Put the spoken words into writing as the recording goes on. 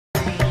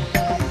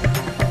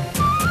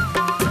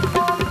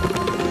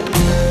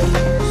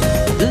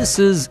This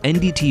is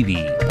NDTV.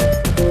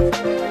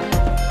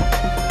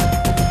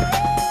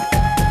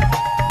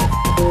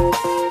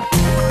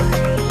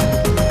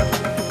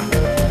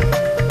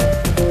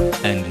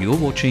 And you're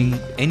watching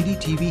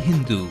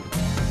Ndtv-Hindu.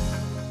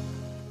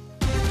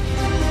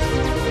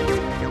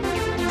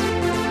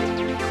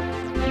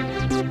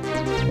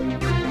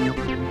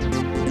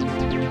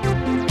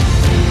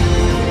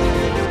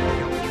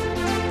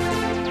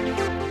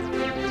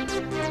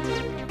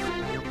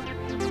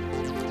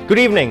 Good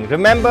evening.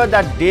 Remember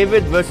that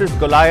David versus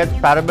Goliath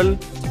parable?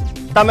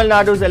 Tamil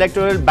Nadu's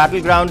electoral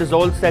battleground is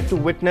all set to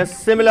witness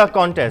similar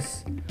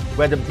contests,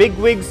 where the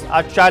bigwigs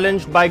are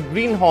challenged by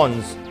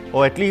greenhorns,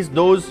 or at least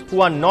those who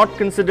are not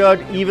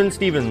considered even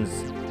Stevens.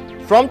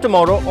 From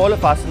tomorrow, all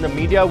of us in the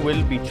media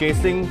will be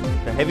chasing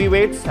the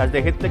heavyweights as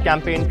they hit the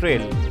campaign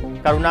trail.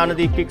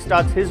 Karunanidhi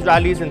kickstarts his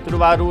rallies in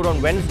Thiruvarur on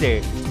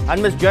Wednesday,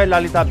 and Ms.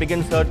 Jayalalitha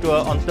begins her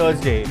tour on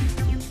Thursday.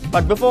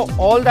 But before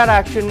all that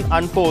action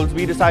unfolds,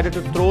 we decided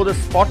to throw the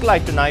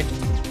spotlight tonight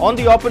on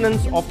the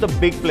opponents of the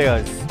big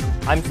players.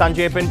 I'm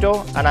Sanjay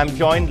Pinto, and I'm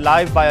joined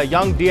live by a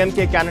young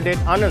DMK candidate,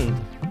 Anand,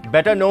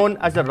 better known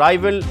as the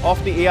rival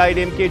of the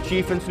AIDMK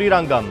chief in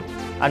Srirangam,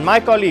 and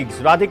my colleagues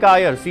Radhika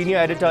Iyer, senior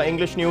editor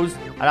English News,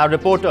 and our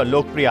reporter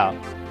Lokpriya.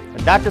 And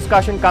that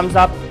discussion comes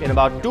up in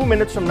about 2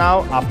 minutes from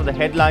now after the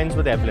headlines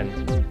with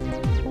Evelyn.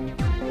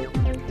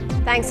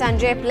 Thanks,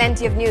 Sanjay.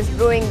 Plenty of news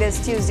brewing this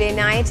Tuesday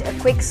night. A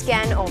quick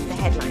scan of the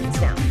headlines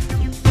now.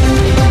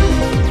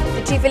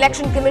 The Chief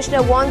Election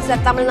Commissioner warns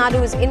that Tamil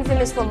Nadu is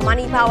infamous for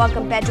money power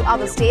compared to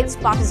other states.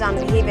 Partisan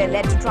behavior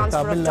led to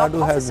transfer of top officers. Tamil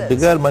Nadu has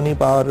bigger money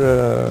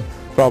power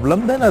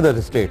problem than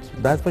other states,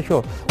 that's for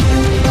sure.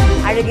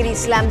 Iragiri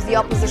slams the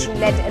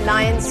opposition-led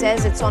alliance,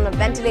 says it's on a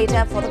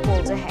ventilator for the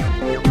polls ahead.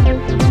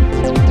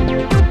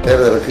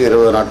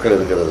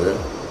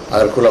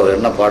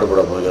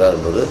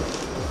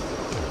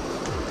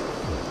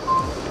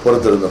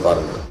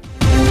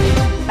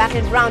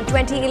 Battleground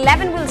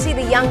 2011 will see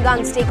the young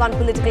guns take on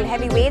political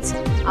heavyweights.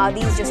 Are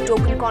these just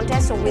token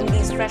contests, or will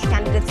these fresh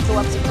candidates throw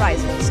up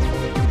surprises?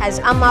 Has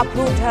Amma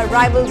proved her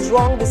rivals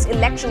wrong this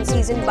election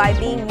season by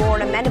being more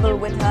amenable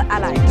with her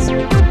allies?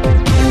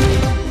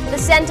 The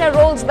centre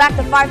rolls back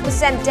the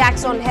 5%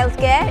 tax on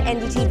healthcare.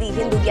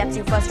 Ndtv-Hindu gets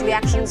you first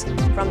reactions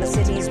from the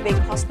city's big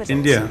hospitals.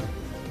 India,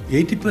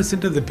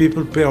 80% of the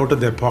people pay out of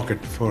their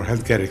pocket for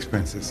healthcare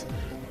expenses.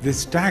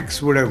 This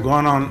tax would have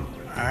gone on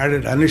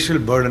added initial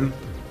burden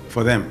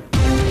for them.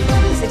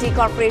 The city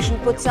corporation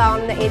puts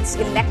on its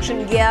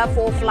election gear.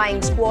 4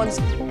 flying squads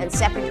and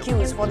separate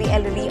queues for the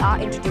elderly are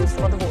introduced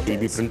for the voters. We'll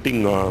be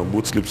printing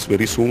booth slips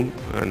very soon,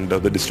 and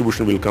the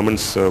distribution will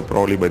commence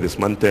probably by this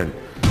month end.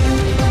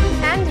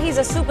 And he's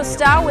a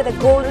superstar with a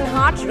golden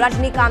heart.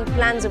 Rajinikanth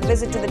plans a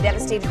visit to the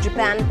devastated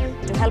Japan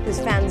to help his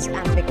fans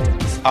and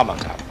victims.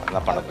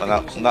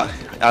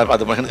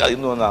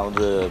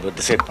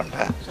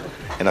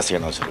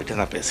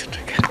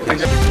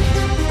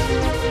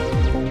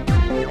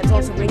 Let's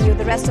also bring you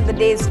the rest of the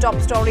day's top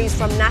stories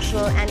from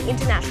national and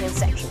international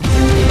sections.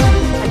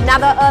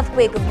 Another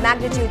earthquake of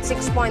magnitude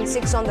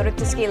 6.6 on the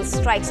Richter scale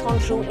strikes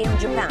Honshu in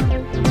Japan.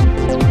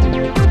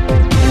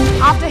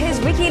 After his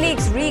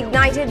WikiLeaks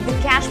reignited the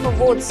cash for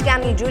votes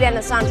scandal, Julian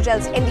Assange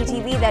tells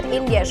NDTV that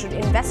India should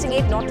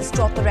investigate, not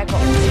distort the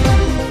records.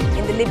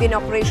 In the Libyan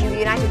operation, the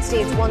United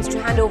States wants to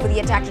hand over the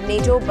attack to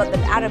NATO, but the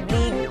Arab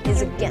League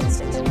is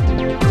against it.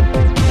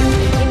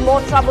 In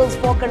more troubles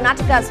for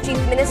Karnataka's Chief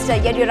Minister,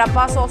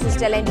 Yediyurappa sources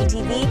tell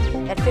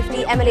NDTV that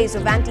 50 MLAs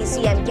of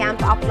anti-CM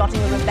camp are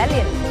plotting a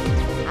rebellion.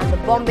 And the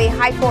Bombay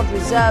High Court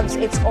reserves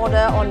its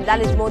order on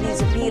Lalit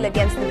Modi's appeal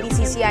against the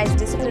BCCI's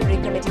disciplinary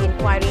committee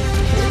inquiry to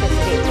the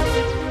 5th of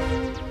April.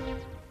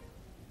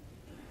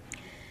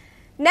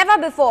 Never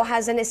before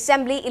has an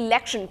assembly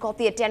election caught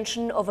the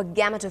attention of a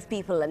gamut of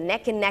people. A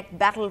neck-and-neck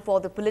battle for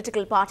the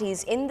political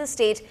parties in the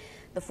state.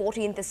 The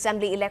 14th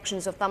Assembly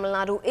elections of Tamil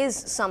Nadu is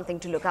something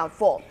to look out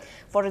for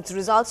its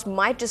results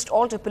might just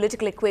alter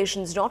political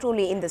equations not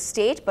only in the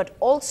state but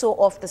also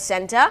of the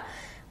centre.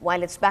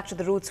 While it's back to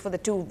the roots for the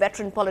two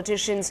veteran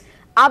politicians,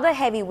 other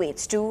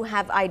heavyweights too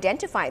have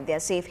identified their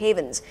safe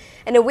havens.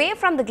 And away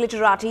from the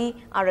glitterati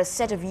are a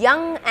set of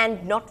young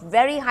and not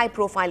very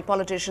high-profile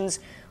politicians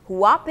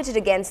who are pitted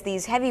against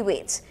these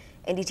heavyweights.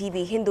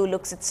 Ndtv-Hindu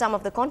looks at some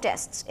of the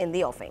contests in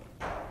the offing.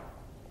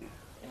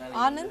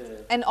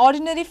 Anand, an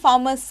ordinary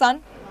farmer's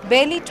son,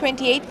 barely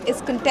 28,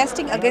 is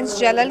contesting against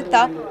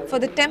Jayalalitha for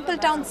the Temple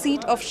Town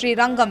seat of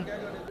Srirangam.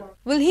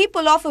 Will he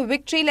pull off a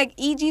victory like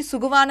E.G.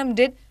 Suguvanam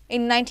did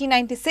in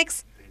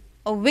 1996?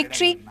 A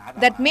victory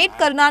that made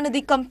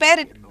Karunanidhi compare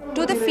it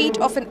to the feat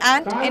of an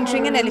ant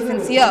entering an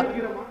elephant's ear.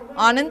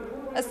 Anand,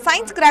 a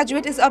science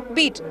graduate, is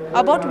upbeat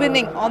about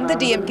winning on the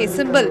DMK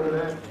symbol.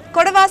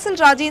 Kodavasal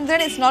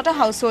Rajendran is not a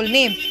household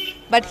name,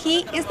 but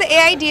he is the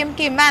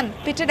AIDMK man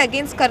pitted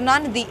against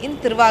Karunanidhi in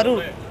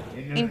Thiruvarur.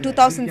 In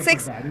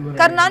 2006,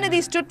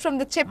 Karunanidhi stood from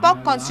the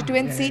Cheppok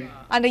constituency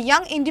and a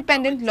young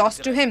independent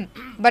lost to him.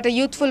 But a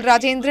youthful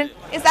Rajendran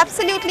is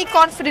absolutely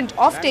confident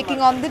of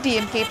taking on the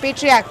DMK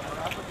patriarch.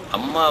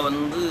 Amma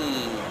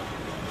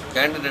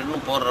candidate nu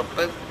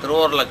porrappa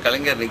Thiruvarurla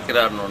Kalaignar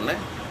nikkirar nonne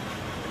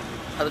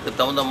அதுக்கு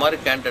தகுந்த மாதிரி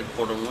candidate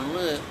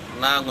போடணும்னு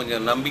நான்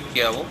கொஞ்சம்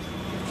நம்பிக்கையாகவும்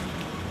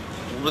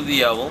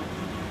உறுதியாகவும்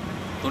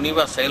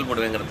துணிவாக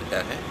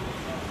செயல்படுவேங்கிறதுக்காக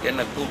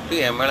என்னை கூப்பிட்டு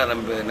என் மேலே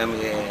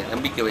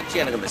நம்பிக்கை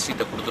வச்சு எனக்கு இந்த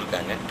சீட்டை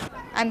கொடுத்துருக்காங்க.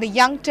 And the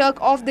young Turk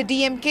of the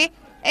DMK,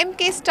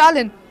 MK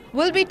Stalin,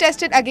 will be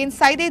tested against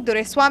Saide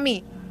Dureswamy,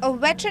 a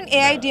veteran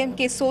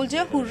AIDMK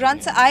soldier who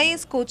runs an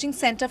IAS coaching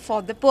center for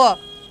the poor.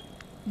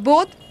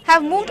 Both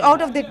have moved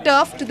out of their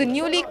turf to the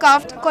newly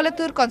carved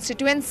Kolathur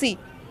constituency.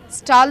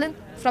 Stalin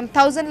from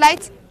Thousand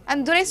Lights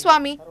and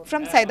Dureswamy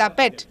from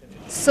Saidapet.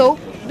 So,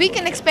 we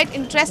can expect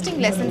interesting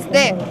lessons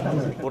there.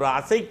 ஒரு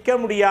அசைக்க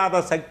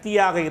முடியாத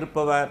சக்தியாக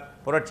இருப்பவர்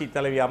புரட்சி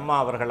தலைவி அம்மா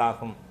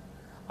அவர்களாகும்.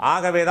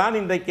 ஆகவேதான்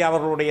இன்றைக்கு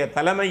அவர்களுடைய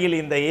தலைமையில்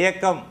இந்த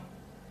இயக்கம்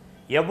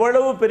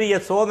எவ்வளவு பெரிய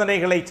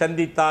சோதனைகளை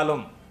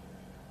சந்தித்தாலும்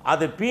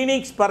அது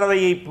பீனிக்ஸ்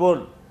பறவையைப்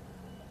போல்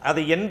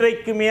அது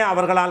என்றைக்குமே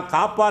அவர்களால்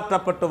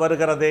காப்பாற்றப்பட்டு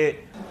வருகிறது.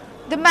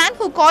 The man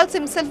who calls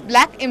himself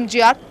Black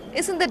MGR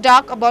is in the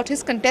dark about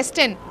his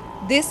contestant.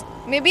 This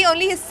may be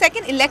only his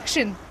second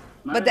election,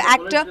 but the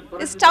actor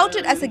is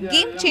touted as a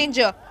game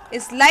changer,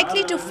 is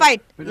likely to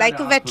fight like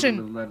a veteran.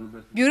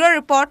 Bureau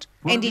Report,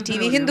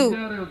 NDTV-Hindu.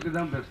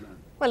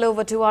 Well,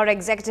 over to our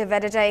executive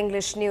editor,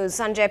 English News,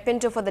 Sanjay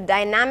Pinto, for the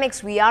dynamics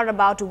we are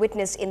about to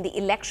witness in the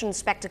election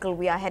spectacle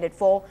we are headed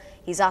for.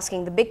 He's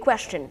asking the big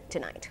question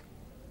tonight.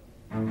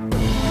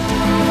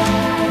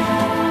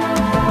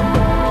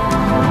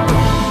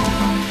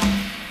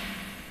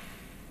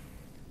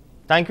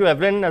 Thank you,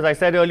 Evelyn. As I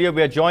said earlier,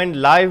 we are joined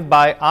live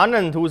by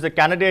Anand, who is a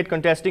candidate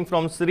contesting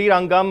from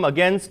Srirangam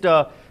against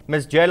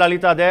Ms.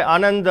 Jayalalitha there.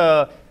 Anand,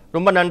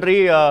 ரொம்ப நன்றி.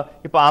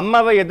 இப்போ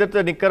அம்மாவை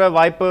எதிர்த்து நிற்கிற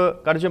வாய்ப்பு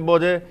கிடைச்ச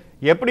போது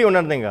எப்படி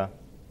உணர்ந்தீங்க?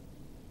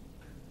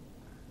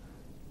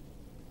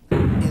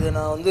 இது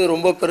நான் வந்து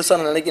ரொம்ப பெருசாக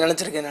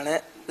நினைச்சிருக்கேன்.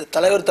 நான்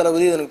தலைவர்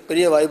தளபதி எனக்கு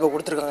பெரிய வாய்ப்பை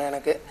கொடுத்துருக்காங்க.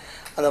 எனக்கு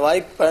அந்த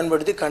வாய்ப்பு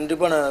பயன்படுத்தி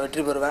கண்டிப்பாக நான்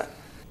வெற்றி பெறுவேன்.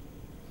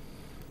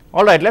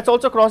 All right, let's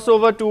also cross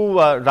over to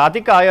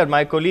Radhika Iyer,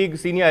 my colleague,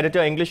 senior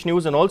editor, English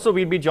News, and also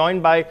we'll be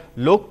joined by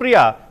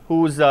Lokpriya,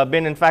 who's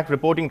been in fact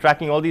reporting,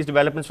 tracking all these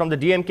developments from the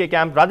DMK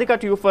camp. Radhika,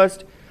 to you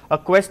first, a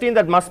question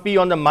that must be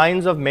on the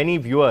minds of many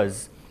viewers,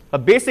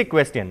 a basic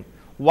question.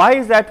 Why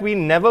is that we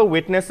never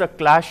witness a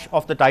clash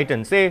of the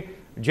titans, say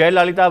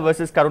Jayalalitha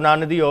versus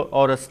Karunanidhi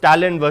or a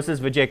Stalin versus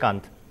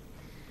Vijaykanth?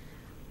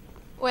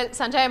 Well,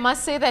 Sanjay, I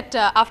must say that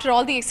after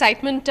all the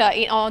excitement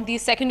on the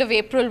 2nd of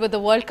April with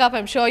the World Cup,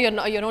 I'm sure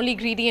you're only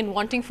greedy and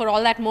wanting for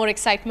all that more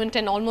excitement,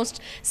 and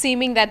almost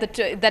seeming that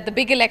the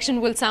big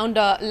election will sound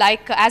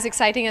like as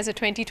exciting as a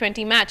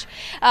 2020 match.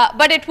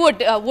 But it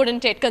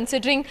wouldn't it?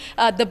 Considering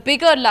the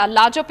bigger,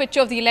 larger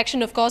picture of the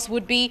election, of course,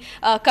 would be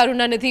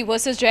Karunanidhi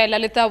versus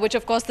Jayalalitha, which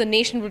of course the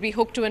nation would be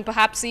hooked to, and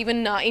perhaps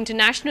even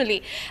internationally.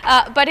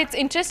 But it's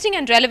interesting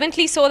and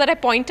relevantly so that I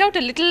point out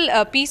a little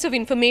piece of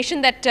information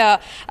that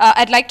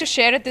I'd like to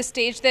share at this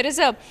stage. There is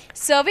a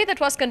survey that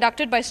was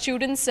conducted by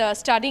students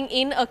studying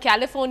in a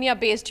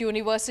California-based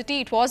university.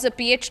 It was a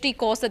PhD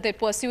course that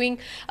they're pursuing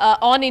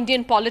on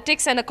Indian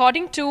politics, and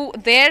according to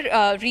their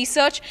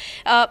research,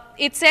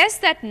 it says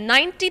that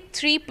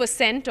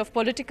 93% of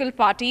political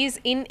parties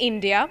in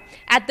India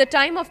at the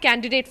time of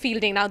candidate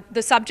fielding. Now,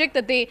 the subject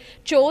that they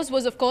chose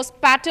was, of course,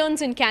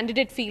 patterns in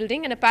candidate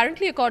fielding, and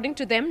apparently, according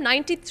to them,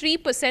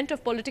 93%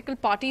 of political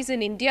parties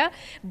in India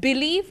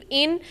believe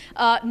in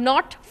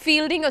not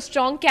fielding a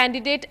strong candidate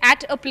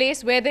at a place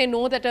where they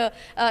know that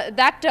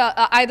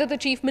either the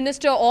chief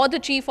minister or the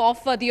chief of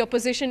the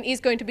opposition is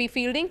going to be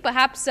fielding,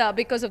 perhaps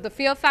because of the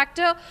fear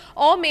factor,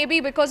 or maybe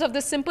because of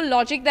the simple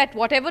logic that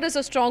whatever is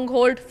a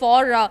stronghold for,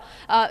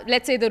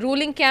 let's say, the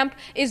ruling camp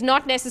is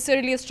not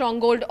necessarily a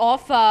stronghold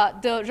of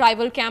the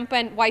rival camp,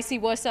 and vice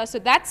versa. So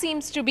that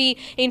seems to be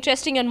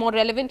interesting, and more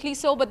relevantly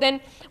so. But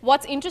then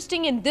what's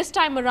interesting in this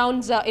time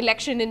around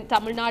election in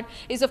Tamil Nadu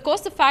is, of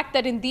course, the fact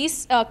that in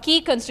these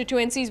key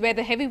constituencies where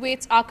the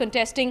heavyweights are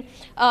contesting,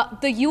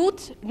 the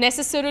youth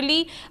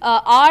necessarily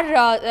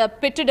are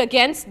pitted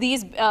against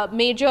these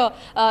major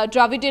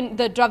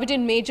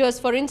Dravidian majors.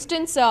 For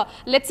instance,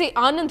 let's say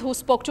Anand, who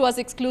spoke to us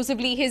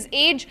exclusively, his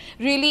age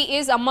really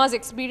is Amma's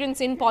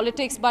experience in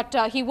politics, but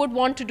he would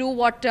want to do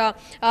what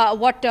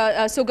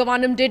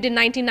Sugavanam did in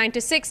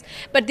 1996.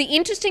 But the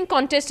interesting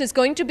contest is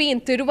going to be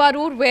in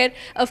Thiruvarur, where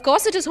of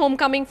course it is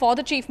homecoming for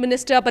the chief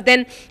minister, but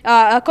then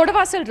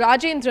Kodavasal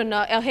Rajendran,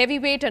 a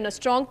heavyweight and a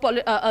strong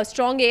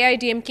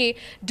AIDMK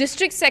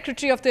district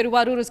secretary of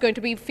Thiruvarur, is going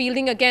to be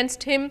fielding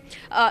against him.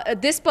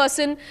 This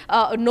person,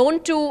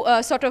 known to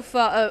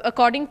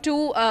according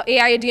to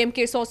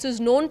AIDMK sources,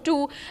 known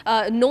to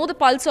know the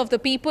pulse of the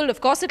people.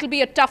 Of course, it will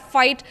be a tough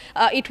fight.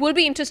 It will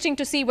be interesting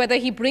to see whether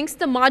he brings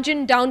the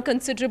margin down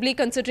considerably,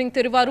 considering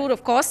Thiruvarur,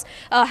 of course,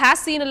 has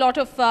seen a lot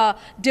of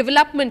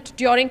development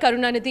during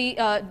Karunanidhi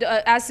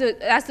as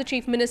the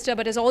chief minister,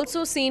 but has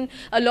also seen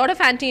a lot of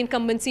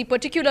anti-incumbency,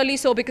 particularly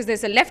so because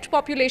there's a left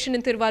population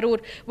in Thiruvarur,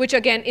 which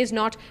again is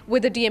not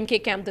with the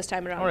DMK camp this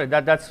time around. All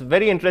right, that's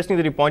very interesting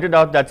that you pointed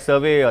out that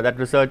survey, that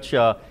research,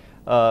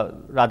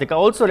 Radhika.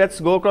 Also, let's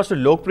go across to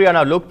Lokpriya.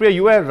 Now, Lokpriya,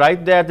 you were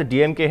right there at the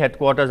DMK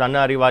headquarters, Anna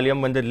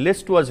Arivalyam, when the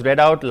list was read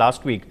out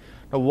last week.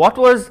 Now, what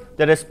was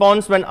the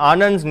response when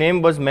Anand's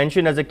name was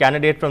mentioned as a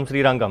candidate from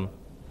Srirangam?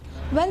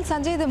 Well,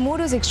 Sanjay, the mood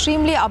was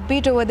extremely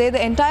upbeat over there.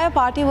 The entire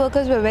party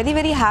workers were very,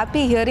 very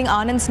happy hearing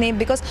Anand's name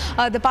because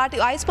the party.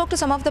 I spoke to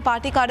some of the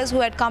party cadres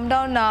who had come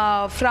down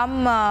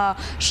from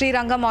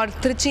Srirangam or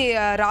Trichy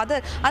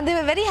rather, and they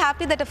were very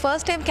happy that a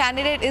first-time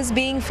candidate is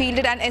being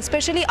fielded, and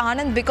especially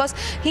Anand because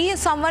he is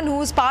someone who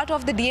is part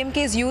of the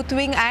DMK's youth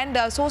wing, and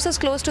sources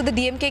close to the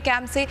DMK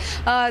camp say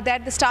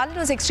that the Stalin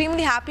was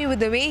extremely happy with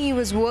the way he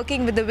was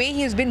working, with the way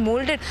he has been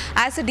molded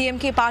as a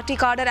DMK party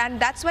cadre, and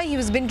that's why he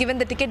was been given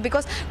the ticket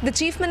because the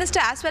Chief Minister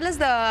as well as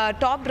the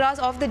top brass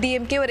of the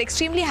DMK were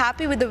extremely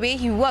happy with the way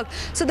he worked.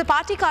 So the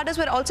party cadres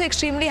were also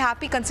extremely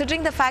happy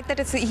considering the fact that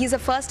he's a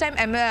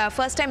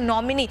first-time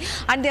nominee,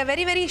 and they are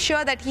very, very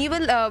sure that he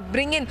will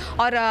bring in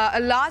a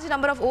large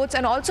number of votes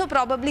and also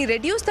probably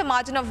reduce the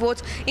margin of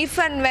votes if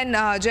and when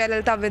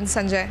Jayalalitha wins,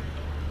 Sanjay.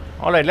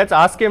 All right, let's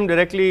ask him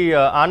directly.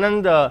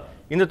 Anand,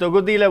 இந்த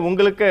தொகுதியில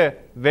உங்களுக்கு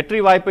வெற்றி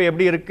வாய்ப்பு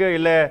எப்படி இருக்கு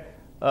இல்ல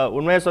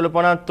உண்மையை சொல்லப்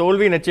போனா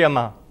தோல்வி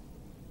நிச்சயமா?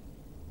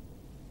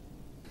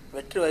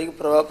 வெற்றி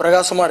வாய்ப்பு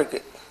பிரகாசமாக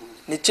இருக்குது.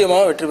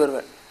 நிச்சயமாக வெற்றி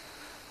பெறுவேன்.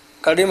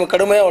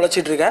 கடுமையாக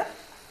உழைச்சிட்டு இருக்கேன்.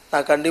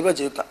 நான் கண்டிப்பாக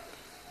ஜெயிப்பேன்.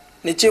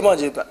 நிச்சயமாக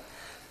ஜெயிப்பேன்.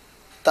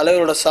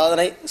 தலைவரோட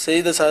சாதனை,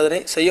 செய்த சாதனை,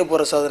 செய்ய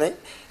போகிற சாதனை,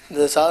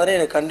 இந்த சாதனை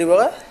எனக்கு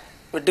கண்டிப்பாக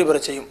வெற்றி பெற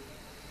செய்யும்.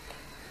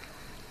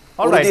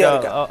 All right,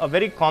 a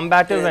very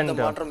combative and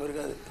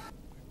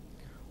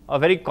a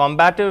very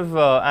combative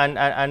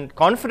and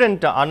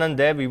confident Anand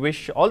there. We wish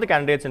all the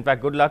candidates, in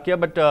fact, good luck here.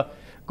 But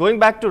going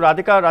back to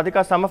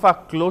Radhika, some of our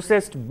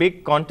closest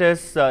big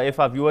contests, if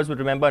our viewers would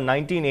remember,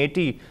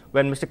 1980,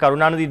 when Mr.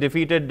 Karunanidhi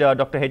defeated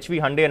Dr. H.V.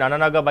 Hande and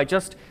Ananaga by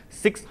just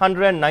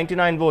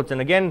 699 votes.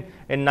 And again,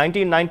 in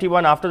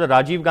 1991, after the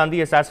Rajiv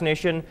Gandhi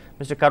assassination,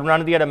 Mr.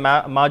 Karunanidhi had a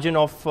margin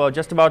of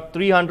just about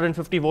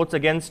 350 votes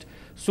against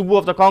Subbu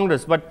of the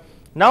Congress. But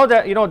now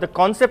that, the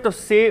concept of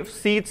safe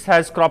seats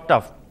has cropped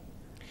up.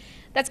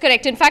 That's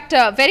correct. In fact,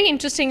 very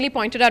interestingly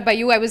pointed out by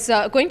you, I was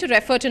going to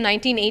refer to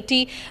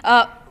 1980.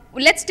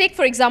 Let's take,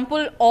 for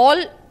example, all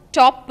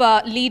top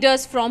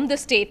leaders from the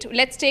state.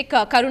 Let's take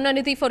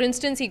Karunanidhi, for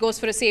instance. He goes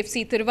for a safe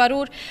seat.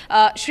 Thiruvarur,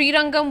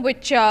 Srirangam,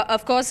 which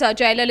of course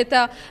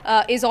Jayalalitha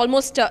is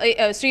almost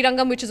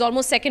Srirangam, which is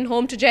almost second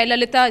home to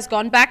Jayalalitha, has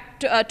gone back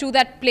to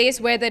that place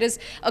where there is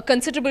a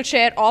considerable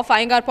share of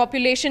Iyengar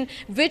population.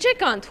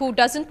 Vijaykanth, who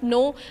doesn't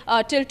know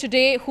till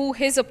today who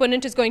his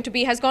opponent is going to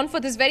be, has gone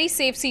for this very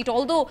safe seat,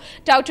 although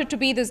touted to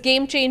be this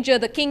game changer,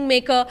 the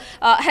kingmaker,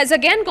 has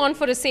again gone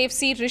for a safe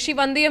seat. Rishi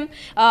Vandiam,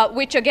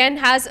 which again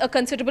has a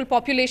considerable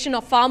population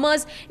of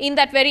farmers in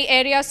that very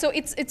area. So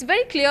it's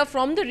very clear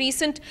from the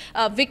recent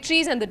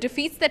victories and the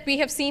defeats that we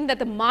have seen that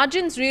the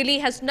margins really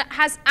has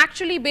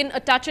actually been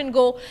a touch and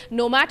go,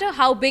 no matter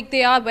how big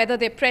they are, whether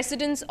they're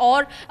presidents or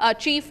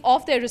chief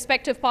of their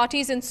respective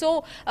parties. And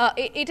so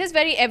it is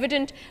very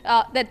evident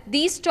that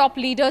these top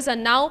leaders are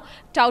now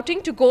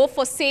touting to go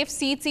for safe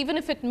seats, even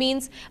if it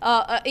means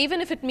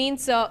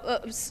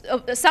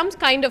some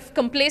kind of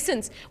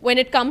complacence when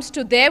it comes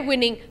to their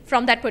winning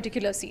from that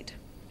particular seat.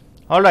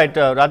 All right,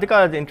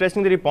 Radhika, it's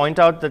interesting that you point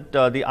out that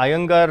the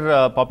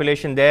Iyengar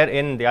population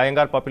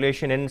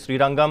in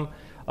Srirangam,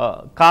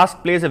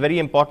 caste plays a very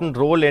important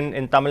role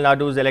in Tamil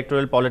Nadu's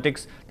electoral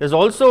politics. There's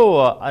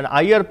also an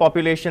Iyer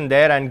population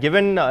there, and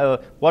given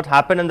what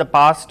happened in the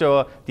past,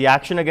 the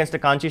action against the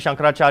Kanchi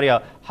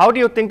Shankaracharya, how do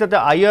you think that the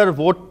Iyer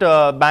vote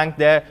bank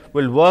there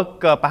will work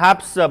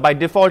perhaps by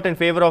default in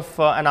favor of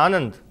an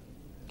Anand?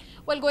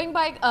 Well, going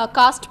by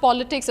caste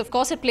politics, of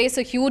course, it plays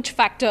a huge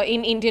factor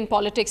in Indian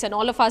politics, and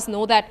all of us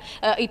know that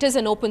it is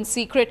an open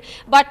secret.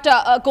 But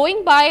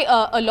going by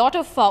a lot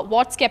of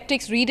what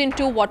skeptics read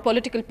into, what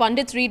political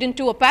pundits read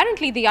into,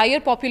 apparently the Iyer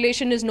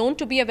population is known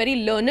to be a very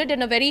learned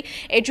and a very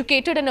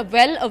educated and a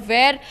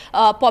well-aware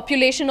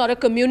population or a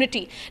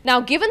community.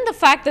 Now, given the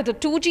fact that the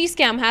 2G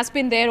scam has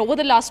been there over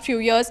the last few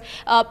years,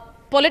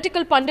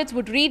 political pundits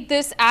would read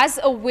this as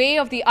a way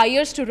of the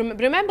Iyers to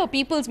remember.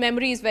 People's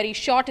memory is very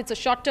short. It's a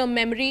short-term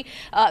memory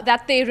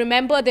that they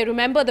remember. They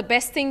remember the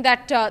best thing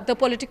that the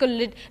political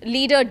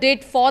leader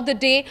did for the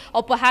day,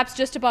 or perhaps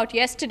just about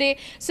yesterday.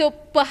 So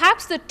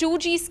perhaps the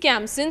 2G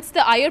scam, since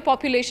the Iyer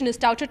population is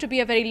touted to be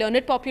a very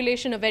learned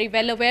population, a very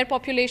well-aware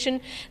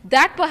population,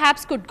 that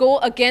perhaps could go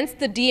against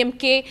the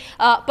DMK.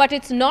 But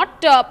it's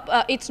not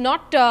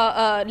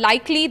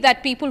likely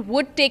that people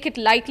would take it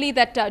lightly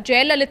that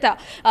Jayalalitha,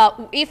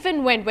 if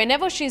and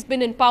whenever she's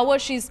been in power,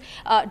 she's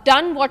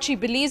done what she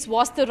believes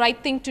was the right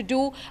thing to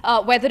do,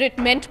 whether it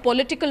meant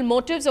political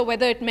motives or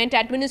whether it meant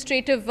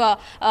administrative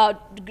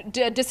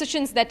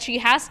decisions that she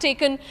has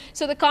taken.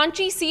 So the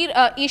Kanchi seat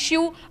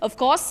issue, of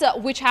course,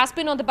 which has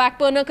been on the back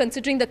burner,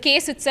 considering the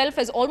case itself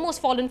has almost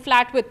fallen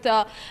flat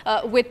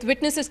with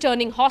witnesses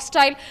turning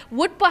hostile,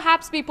 would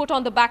perhaps be put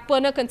on the back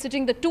burner,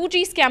 considering the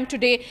 2G scam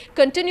today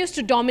continues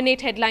to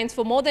dominate headlines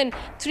for more than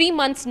 3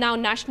 months now,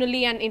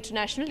 nationally and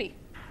internationally.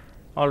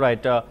 All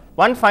right.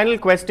 One final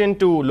question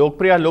to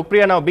Lokpriya.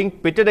 Lokpriya, now being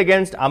pitted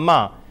against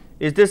Amma,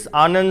 is this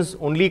Anand's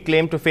only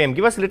claim to fame?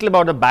 Give us a little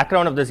about the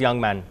background of this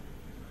young man.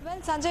 Well,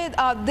 And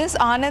Sanjay, this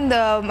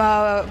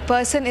Anand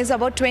person is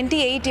about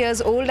 28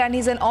 years old and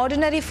he's an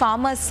ordinary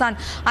farmer's son,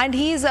 and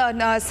he's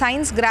a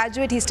science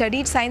graduate. He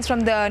studied science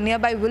from the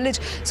nearby village.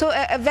 So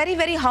a very,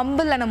 very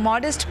humble and a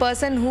modest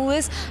person who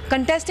is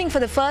contesting for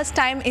the first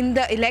time in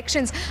the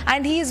elections,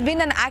 and he's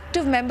been an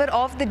active member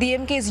of the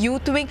DMK's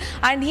youth wing,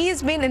 and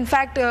he's been in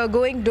fact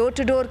going door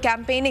to door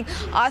campaigning,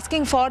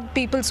 asking for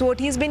people's vote.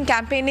 He's been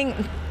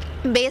campaigning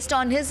based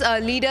on his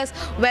leaders'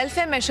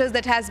 welfare measures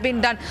that has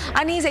been done,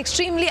 and he's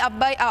extremely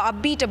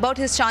upbeat about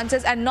his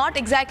chances and not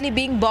exactly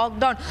being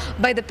bogged down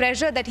by the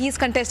pressure that he's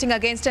contesting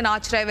against an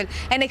arch rival.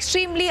 An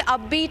extremely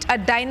upbeat, a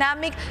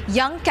dynamic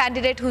young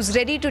candidate who's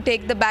ready to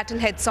take the battle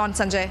heads on,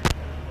 Sanjay.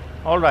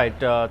 All right.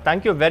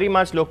 Thank you very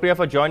much, Lokpriya,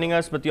 for joining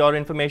us with your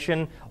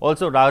information.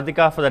 Also,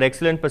 Radhika for that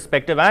excellent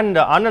perspective, and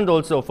Anand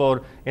also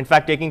for, in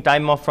fact, taking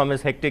time off from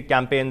his hectic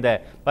campaign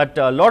there. But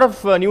a lot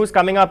of news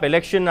coming up,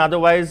 election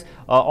otherwise,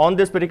 on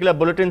this particular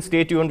bulletin.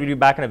 Stay tuned. We'll be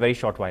back in a very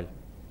short while.